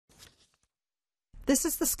This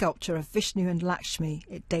is the sculpture of Vishnu and Lakshmi.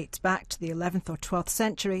 It dates back to the 11th or 12th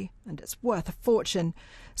century and it's worth a fortune.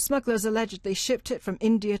 Smugglers allegedly shipped it from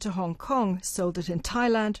India to Hong Kong, sold it in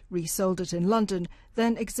Thailand, resold it in London,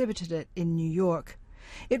 then exhibited it in New York.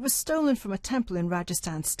 It was stolen from a temple in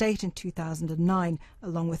Rajasthan state in 2009,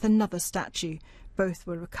 along with another statue. Both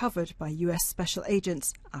were recovered by US special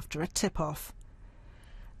agents after a tip-off.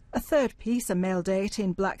 A third piece, a male deity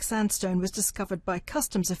in black sandstone, was discovered by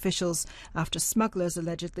customs officials after smugglers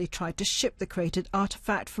allegedly tried to ship the created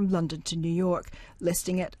artefact from London to New York,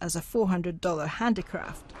 listing it as a $400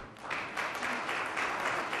 handicraft.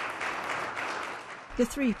 The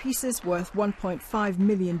three pieces, worth $1.5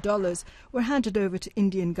 million, were handed over to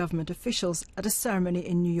Indian government officials at a ceremony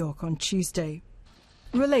in New York on Tuesday.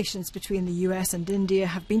 Relations between the US and India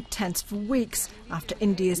have been tense for weeks after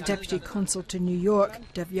India's deputy consul to New York,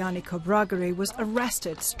 Devyani Khobragare, was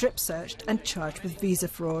arrested, strip-searched and charged with visa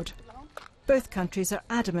fraud. Both countries are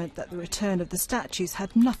adamant that the return of the statues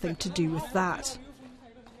had nothing to do with that.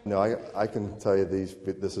 No, I can tell you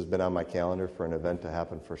this has been on my calendar for an event to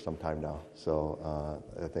happen for some time now, so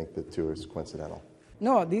I think the two is coincidental.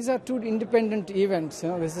 No, these are two independent events.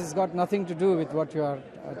 This has got nothing to do with what you are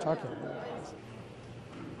talking about.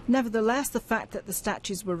 Nevertheless, the fact that the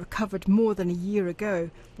statues were recovered more than a year ago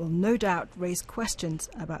will no doubt raise questions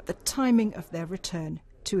about the timing of their return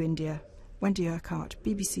to India. Wendy Urquhart,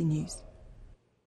 BBC News.